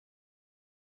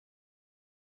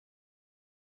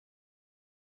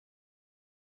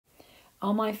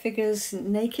Are my figures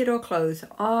naked or clothed?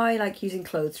 I like using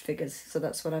clothed figures, so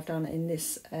that's what I've done in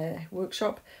this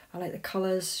workshop. I like the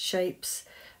colours, shapes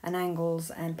and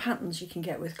angles and patterns you can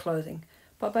get with clothing.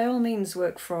 But by all means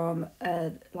work from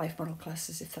life model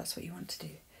classes if that's what you want to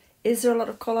do. Is there a lot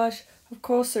of collage? Of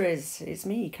course there is. It's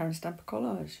me, Karen Stamper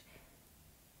Collage.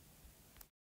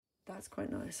 That's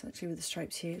quite nice actually with the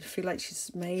stripes here. I feel like she's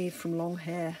made from long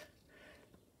hair.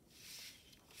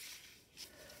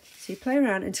 So you play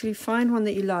around until you find one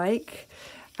that you like,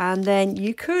 and then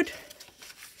you could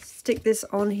stick this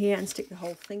on here and stick the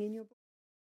whole thing in your book.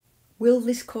 Will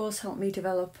this course help me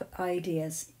develop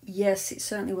ideas? Yes, it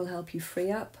certainly will help you free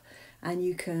up, and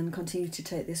you can continue to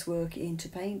take this work into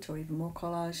paint or even more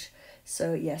collage.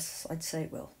 So yes, I'd say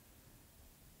it will.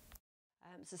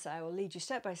 As I say, I will lead you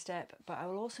step by step, but I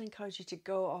will also encourage you to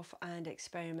go off and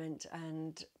experiment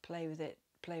and play with it,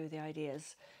 play with the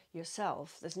ideas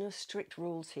yourself. There's no strict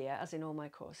rules here, as in all my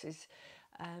courses.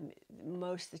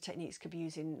 Most of the techniques could be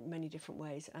used in many different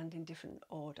ways and in different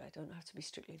order. It don't have to be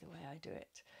strictly the way I do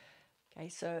it. Okay,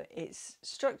 so it's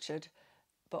structured,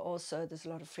 but also there's a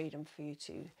lot of freedom for you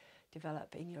to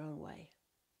develop in your own way.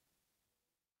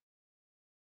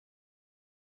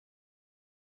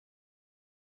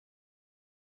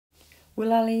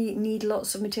 Will Ali need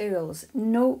lots of materials?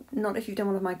 No, not if you've done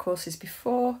one of my courses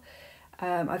before.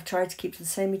 I've tried to keep to the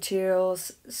same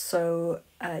materials, so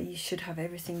you should have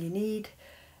everything you need,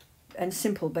 and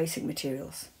simple basic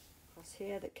materials. Across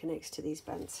here that connects to these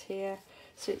bands here,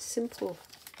 so it's simple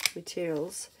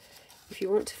materials. If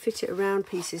you want to fit it around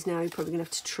pieces now, you're probably going to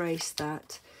have to trace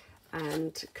that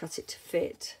and cut it to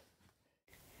fit.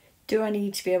 Do I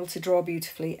need to be able to draw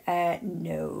beautifully?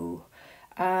 No.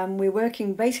 We're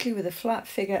working basically with a flat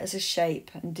figure as a shape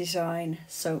and design,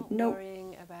 so no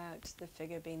worrying about the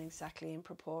figure being exactly in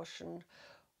proportion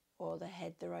or the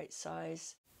head the right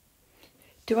size.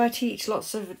 Do I teach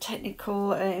lots of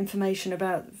technical information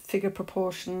about figure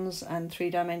proportions and 3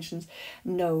 dimensions?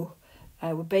 No.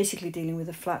 We're basically dealing with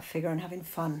a flat figure and having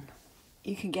fun.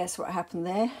 You can guess what happened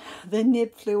there. The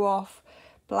nib flew off,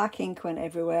 black ink went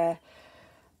everywhere.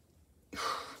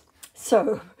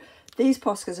 So these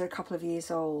Poscas are a couple of years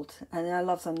old and I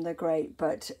love them, they're great,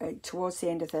 but towards the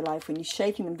end of their life, when you're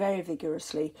shaking them very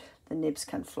vigorously, the nibs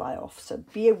can fly off. So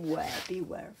beware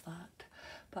of that.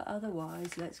 But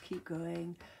otherwise, let's keep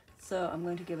going. So I'm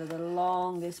going to give her the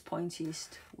longest,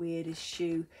 pointiest, weirdest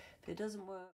shoe. If it doesn't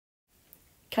work.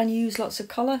 Can you use lots of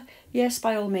colour? Yes,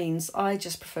 by all means. I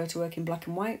just prefer to work in black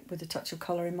and white with a touch of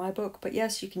colour in my book, but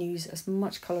yes, you can use as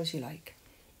much colour as you like.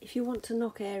 If you want to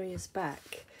knock areas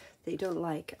back that you don't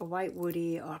like, a white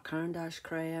woody or a Caran d'Ache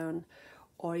crayon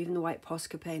or even the white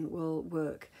Posca paint will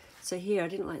work. So here I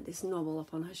didn't like this knobble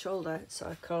up on her shoulder, so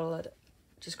I coloured,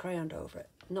 just crayoned over it,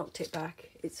 knocked it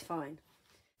back, it's fine.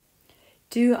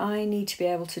 Do I need to be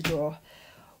able to draw?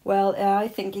 Well, I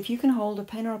think if you can hold a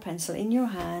pen or a pencil in your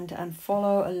hand and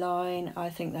follow a line, I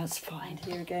think that's fine.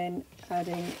 Here again,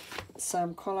 adding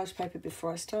some collage paper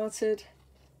before I started,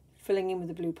 filling in with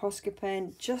the blue Posca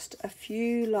pen, just a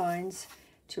few lines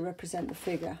to represent the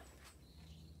figure.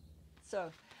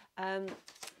 So, I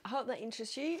hope that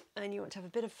interests you and you want to have a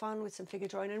bit of fun with some figure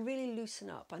drawing and really loosen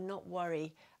up and not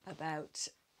worry about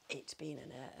it being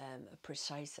a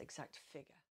precise, exact figure.